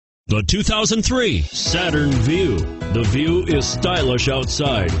The 2003 Saturn VUE. The VUE is stylish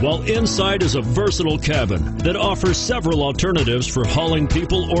outside, while inside is a versatile cabin that offers several alternatives for hauling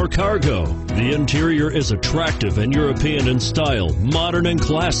people or cargo. The interior is attractive and European in style, modern and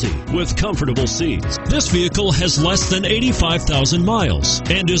classy, with comfortable seats. This vehicle has less than 85,000 miles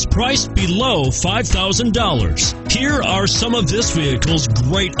and is priced below $5,000. Here are some of this vehicle's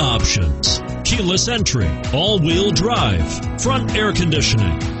great options: keyless entry, all-wheel drive, front air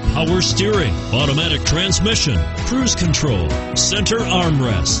conditioning, power steering, automatic transmission, cruise control, center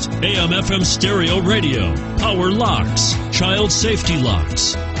armrest, AM/FM stereo radio, power locks, child safety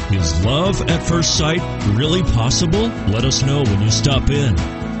locks. Is love at first sight really possible? Let us know when you stop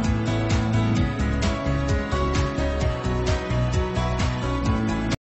in.